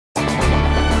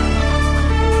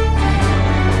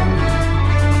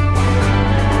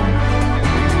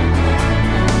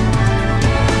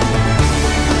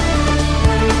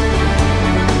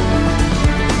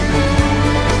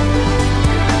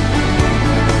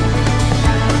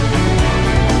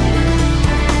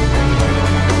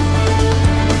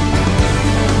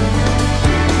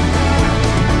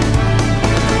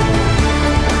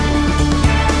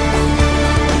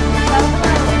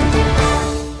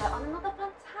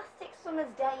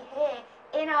Mother's Day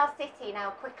here in our city.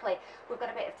 Now, quickly, we've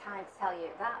got a bit of time to tell you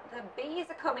that the bees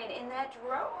are coming in their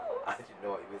droves. I didn't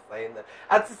know what you were saying there.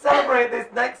 And to celebrate this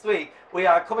next week, we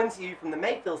are coming to you from the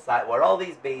Mayfield site where all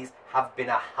these bees have been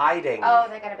hiding. Oh,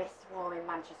 they're going to be swarming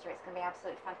Manchester. It's going to be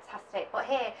absolutely fantastic. But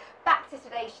here, back to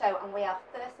today's show, and we are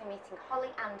firstly meeting Holly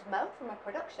and Mo from a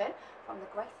production from the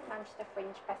Greater Manchester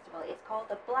Fringe Festival. It's called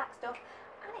The Black Stuff,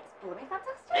 and it's blooming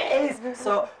fantastic. It is.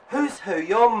 So, who's who?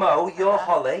 You're Mo, you're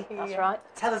Holly. That's right.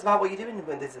 Tell us about what you're doing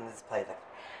in this play then.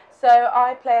 So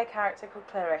I play a character called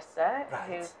Clarissa, Right.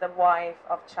 who's the wife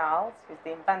of Charles, who's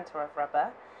the inventor of rubber.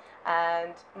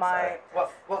 And my... So,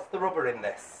 what's the rubber in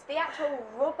this? The actual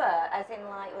rubber, as in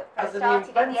like, As in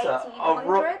started the in the inventor of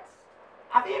 1800s.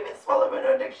 Have you even swallowed in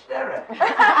a dictionary?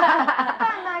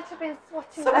 That might have been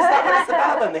swatting. So is that what it's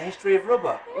about then, the history of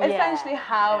rubber? Essentially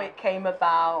how it came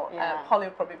about. Yeah. Polly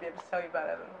will probably be able to tell you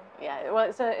better than that. Yeah, well,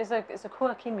 it's a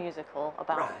quirky musical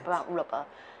about rubber,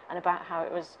 and about how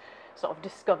it was sort of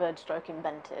discovered, stroke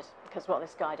invented. Because what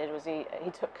this guy did was he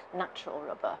took natural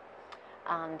rubber,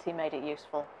 and he made it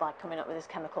useful by coming up with this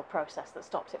chemical process that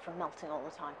stopped it from melting all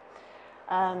the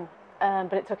time.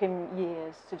 But it took him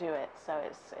years to do it, so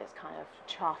it's kind of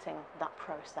charting that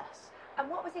process. And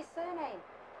what was his surname?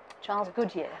 Charles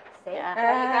Goodyear. See? Yeah.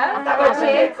 There you go. That's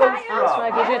where it comes from. That's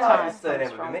where Goodyear I thought time his surname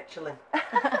comes would from. be Michelin.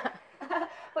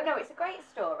 But no, it's a great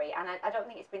story, and I don't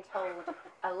think it's been told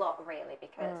a lot, really,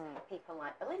 because people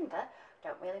like Belinda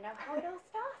don't really know how it all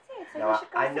started. So you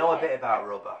should go I see know a it. bit about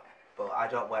rubber, but I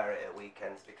don't wear it at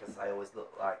weekends because I always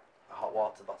look like a hot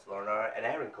water bottle or an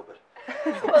airing cupboard.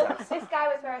 Well, this guy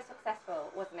was very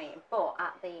successful, wasn't he? But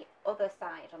at the other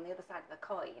side, on the other side of the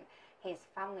coin, his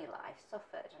family life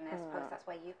suffered, and I suppose that's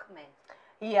where you come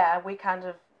in. Yeah, we kind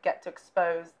of get to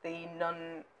expose the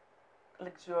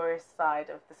non-luxurious side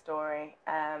of the story,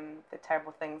 the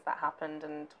terrible things that happened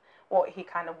and what he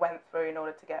kind of went through in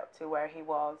order to get to where he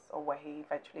was or where he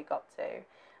eventually got to.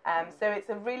 So it's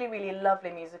a really, really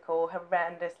lovely musical,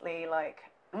 horrendously, like,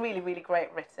 really, really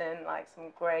great written, like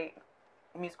some great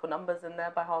musical numbers in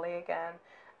there by Holly again.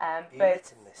 You've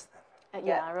written this then?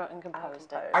 Yeah, I wrote and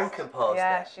composed it. And composed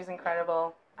Yeah, it? she's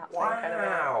incredible. Absolutely incredible.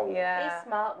 Wow. Yeah. These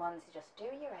smart ones who just do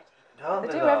you ready. No, They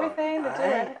they do don't. everything, they do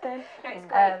Aye. everything. No, it's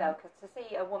great though, because to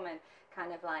see a woman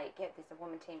kind of like, there's a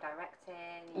woman team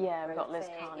directing. Yeah, we've got Liz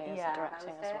writing, Carney as Yeah.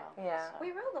 directing as well. Yeah. So.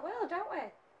 We rule the world, don't we?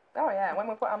 Oh yeah, when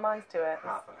we put our minds to it.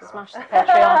 Half and half. Smash the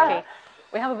patriarchy.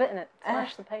 We have a bit in it.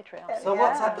 Smash the patriarchy. So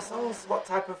what type of songs, what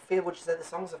type of feel would you say the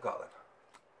songs have got then?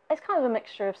 It's kind of a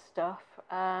mixture of stuff.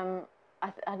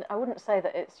 I wouldn't say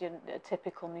that it's your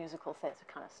typical musical theatre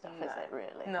kind of stuff, is it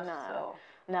really? Not at all.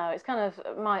 No, it's kind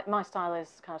of, my style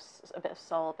is kind of a bit of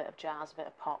soul, a bit of jazz, a bit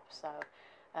of pop, so,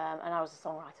 and I was a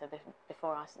songwriter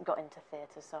before I got into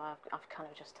theatre, so I've kind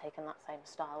of just taken that same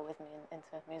style with me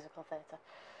into musical theatre.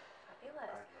 Fabulous.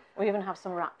 We even have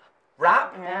some rap.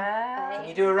 Rap? Yeah. Can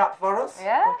you do a rap for us?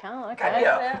 Yeah. We can, okay. Can you?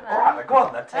 Yeah. Alright, then go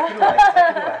on then, take it away,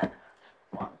 take it away.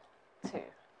 1, 2,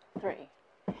 3.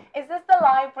 Is this the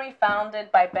library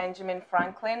founded by Benjamin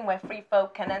Franklin where free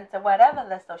folk can enter wherever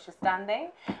their social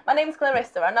standing? My name's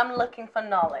Clarissa and I'm looking for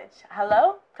knowledge.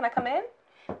 Hello? Can I come in?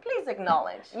 Please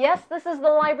acknowledge. Yes, this is the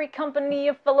Library Company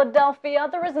of Philadelphia.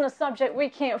 There isn't a subject we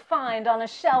can't find on a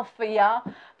shelf for ya.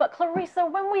 But Clarissa,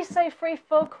 when we say free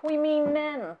folk, we mean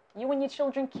men. You and your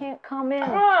children can't come in.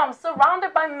 I'm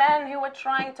surrounded by men who are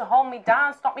trying to hold me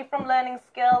down, stop me from learning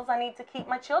skills. I need to keep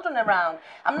my children around.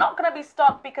 I'm not going to be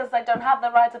stopped because I don't have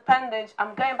the right appendage.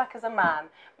 I'm going back as a man,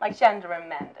 my gender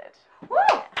amended.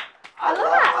 Woo! I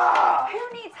love that. Who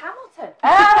needs Hamilton?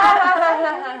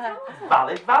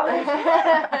 Valid, valid.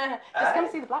 Just come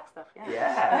see the black stuff. Yeah.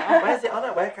 Yeah. Where's it on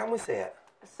at? Where can we see it?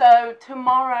 So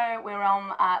tomorrow we're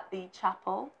on at the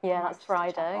chapel. Yeah, that's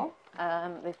Manchester Friday,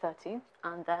 Chapel. the 13th,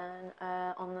 and then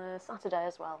on the Saturday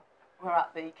as well. We're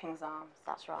at the King's Arms.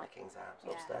 That's right. King's Arms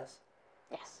Yeah. upstairs.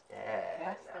 Yes.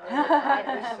 Yeah. Right,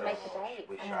 we should So make a date.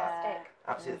 we shall. Fantastic.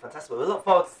 Absolutely fantastic. We look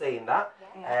forward to seeing that.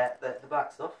 Yeah. The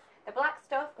black stuff. The black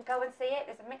stuff, go and see it.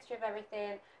 There's a mixture of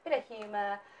everything. Bit of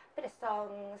humour, bit of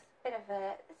songs, bit of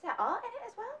is there art in it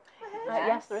as well?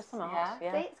 Yes, there is some art.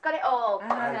 Yeah. See, it's got it all.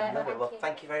 I love it. Well,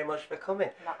 thank you very much for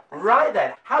coming. No. Right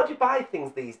then, how do you buy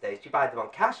things these days? Do you buy them on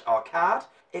cash or card?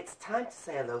 It's time to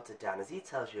say hello to Dan as he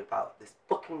tells you about this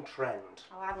booking trend.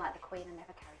 Oh, I'm like the queen and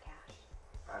never carry cash.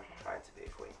 I'm trying to be a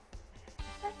queen.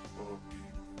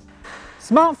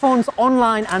 Smartphones,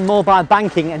 online and mobile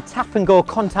banking and tap-and-go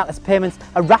contactless payments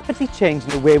are rapidly changing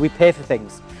the way we pay for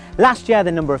things. Last year,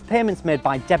 the number of payments made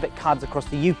by debit cards across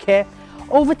the UK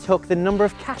overtook the number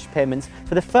of cash payments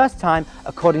for the first time,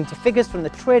 according to figures from the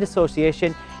trade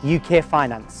association UK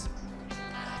Finance.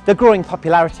 The growing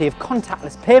popularity of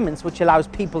contactless payments, which allows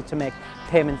people to make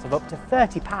payments of up to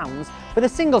 £30 with a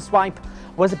single swipe,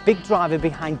 was a big driver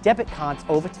behind debit cards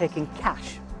overtaking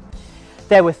cash.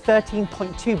 There were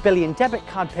 13.2 billion debit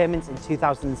card payments in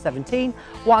 2017,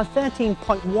 while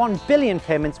 13.1 billion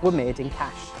payments were made in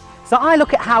cash. So I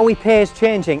look at how we pay is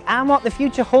changing and what the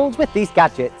future holds with these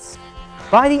gadgets.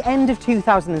 By the end of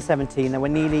 2017, there were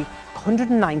nearly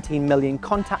 119 million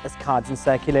contactless cards in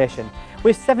circulation,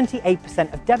 with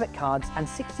 78% of debit cards and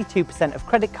 62% of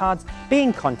credit cards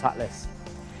being contactless.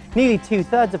 Nearly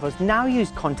 2/3 of us now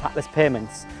use contactless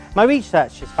payments. My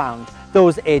research has found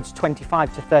those aged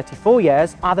 25 to 34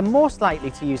 years are the most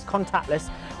likely to use contactless,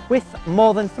 with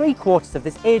more than 3/4 of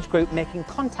this age group making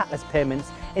contactless payments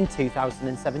in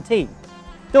 2017.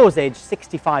 Those aged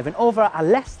 65 and over are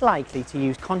less likely to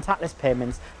use contactless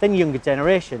payments than younger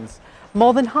generations.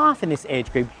 More than half in this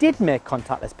age group did make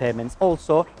contactless payments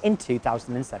also in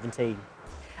 2017.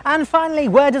 And finally,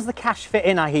 where does the cash fit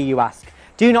in, I hear you ask?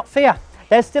 Do not fear.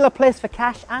 There's still a place for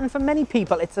cash, and for many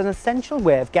people it's an essential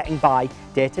way of getting by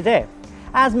day to day.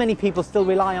 As many people still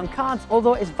rely on cards,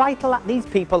 although it's vital that these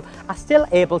people are still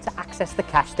able to access the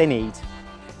cash they need.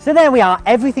 So there we are,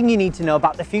 everything you need to know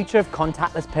about the future of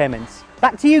contactless payments.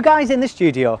 Back to you guys in the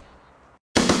studio.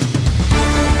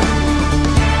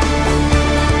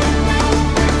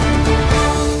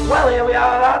 Well, here we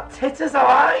are, Titters, how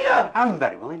are you? I'm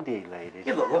very well indeed, ladies.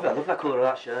 You look lovely, I love that colour of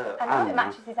that shirt. I know, it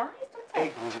matches his eyes, doesn't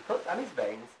it? And his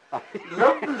veins.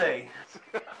 Lovely.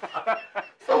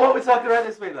 So what are we talking about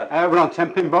this week then? We're on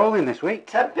 10-pin bowling this week.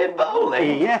 10-pin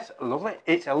bowling? Yes, lovely.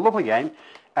 It's a lovely game.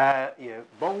 You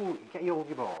get your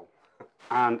ball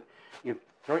and you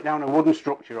throw it down a wooden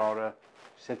structure or a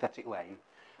synthetic lane,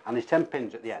 and there's 10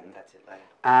 pins at the end.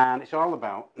 And it's all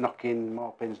about knocking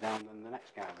more pins down than the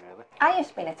next guy, really. I used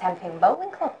to be in a 10-pin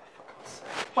bowling club.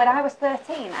 When I was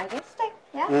 13, I used to,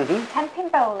 yeah. 10-pin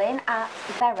bowling at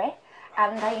Bury,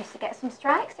 and I used to get some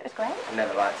strikes. It was great. I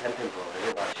never liked 10-pin bowling, I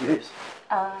didn't like shoes.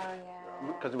 Oh, yeah.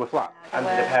 Because they were flat. And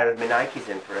with a pair of my Nikes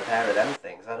in for a pair of them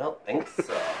things, I don't think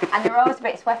so. And they were always a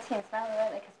bit sweaty and smelly,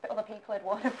 weren't they? Because other people had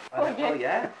worn them before you. Oh,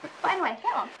 yeah. But anyway,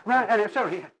 get on. Right,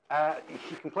 sorry.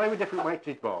 You can play with different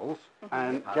weighted balls,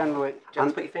 and generally... Do you have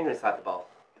to put your finger inside the ball?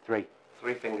 3.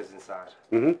 3 fingers inside.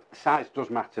 Size does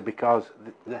matter because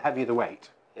the heavier the weight,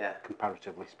 yeah,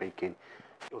 comparatively speaking,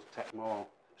 it will take more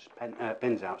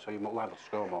pins out, so you're more liable to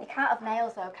score more. You can't have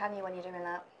nails though, can you, when you're doing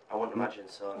that? I wouldn't imagine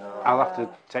so, no. I'll have to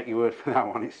take your word for that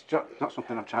one. It's just not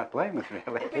something I've tried playing with,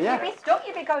 really. You'd be stuck,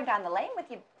 you'd be going down the lane with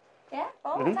your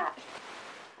ball attached.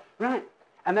 Right.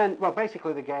 And then, well,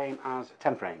 basically the game has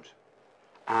 10 frames.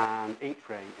 And each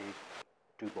frame is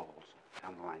 2 balls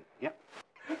down the lane. Yep.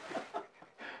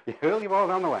 You hurl your ball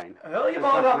down the lane. Hurl your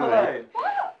ball down the lane?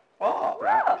 What?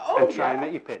 Right. Oh, and try and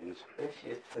make your pins.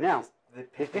 Now,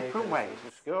 there's different ways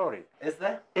of scoring. Is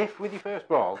there? If with your first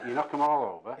ball you knock them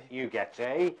all over, you get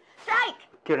a... Strike!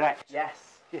 Correct. Yes.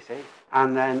 You see?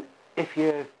 And then if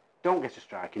you don't get a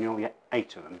strike and you only get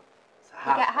 8 of them...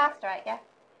 You get a half strike, yeah?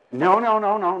 No.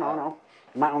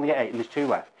 You might only get 8 and there's 2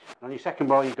 left. And on your second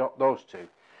ball you've got those 2.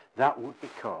 That would be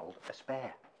called a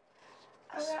spare.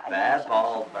 A spare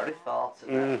ball, very thought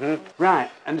of it. Right,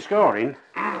 and the scoring...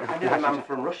 I knew a man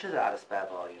from Russia that had a spare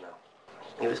ball, you know.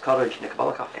 He was called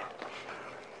Nikobolikov.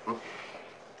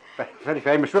 Very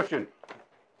famous Russian.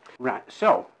 Right,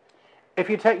 so, if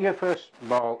you take your first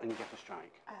ball and you get a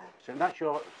strike, so that's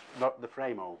the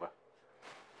frame over.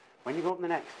 When you go up the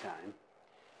next time,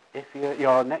 if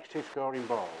your next 2 scoring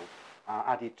balls are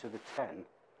added to the 10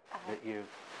 that you've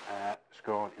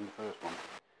scored in the first one,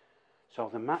 so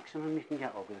the maximum you can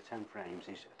get over the 10 frames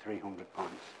is 300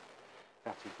 points.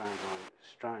 That is by going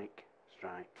strike.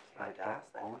 I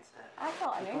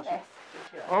thought I knew this.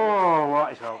 Oh,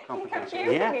 what is all You're complicated?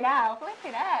 confusing me now,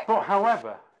 flipping heck. But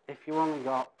however, if you only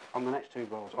got, on the next 2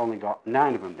 balls, only got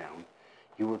 9 of them down,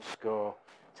 you would score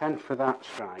 10 for that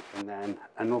strike and then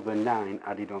another 9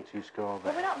 added onto your score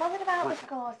there. But we're not bothered about the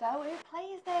scores though. Who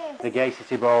plays this? The Gay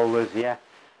City Bowlers, yeah.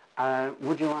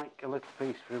 Would you like a little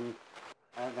piece from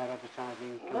their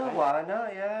advertising campaign? Oh, why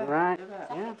not, yeah. Right,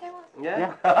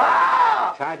 Yeah.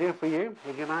 It's ideal for you,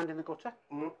 with your mind in the gutter.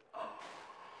 Do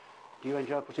you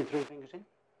enjoy putting 3 fingers in?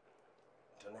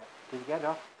 Done it. Did you get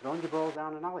off throwing your ball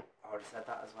down an alley? I already said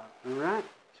that as well. Right,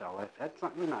 so it's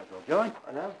like we might as well join.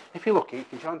 I know. If you're lucky, you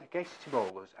can join the Gay City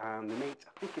Bowlers and they meet,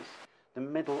 I think it's the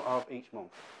middle of each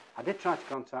month. I did try to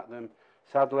contact them,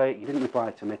 sadly you didn't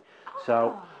reply to me,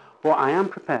 so, but I am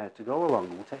prepared to go along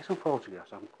and we'll take some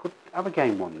photographs. I could have a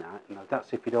game one night, and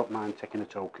that's if you don't mind taking a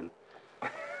token.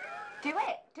 Do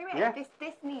it. Yeah.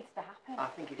 This needs to happen. I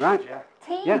think it Right. should, yeah.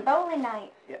 Team bowling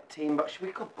night. Yeah, team, but should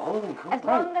we go bowling? As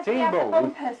long as we team have the bowling.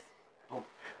 bumpers.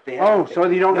 Oh, so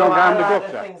you don't go down the I like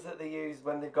gutter? the things that they use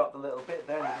when they've got the little bit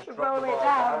there and they just drop Roll the it ball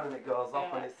down. down and it goes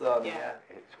off when it's done. Yeah.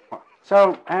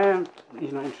 So,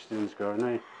 you're not interested in scoring,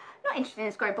 are you? Not interested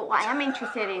in scoring, but what I am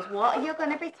interested in is what are you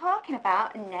going to be talking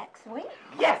about next week?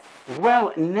 Yes!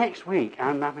 Well, next week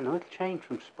I'm having a little change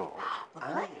from sport.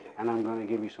 Are you? And I'm going to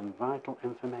give you some vital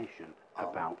information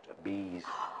about bees.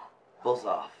 Buzz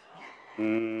off.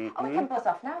 Mm-hmm. Oh, we can buzz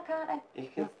off now, can't we? You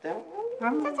can still...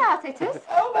 Ta-ta, titters.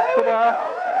 Oh, there we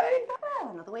go.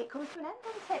 Well, another week comes to an end,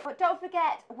 doesn't it? But don't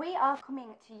forget, we are coming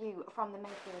to you from the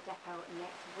Mayfield Depot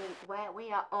next week, where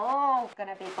we are all going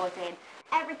to be buzzing.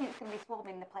 Everything's going to be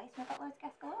swarming the place. We've got loads of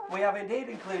guests galore. We have indeed,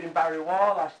 including Barry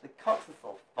Wall, Ashley Cox and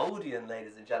Sulfodian,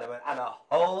 ladies and gentlemen, and a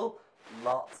whole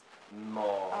lot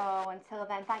more. Oh, until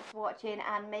then, thanks for watching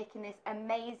and making this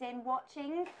amazing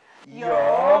watching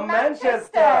Your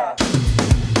Manchester.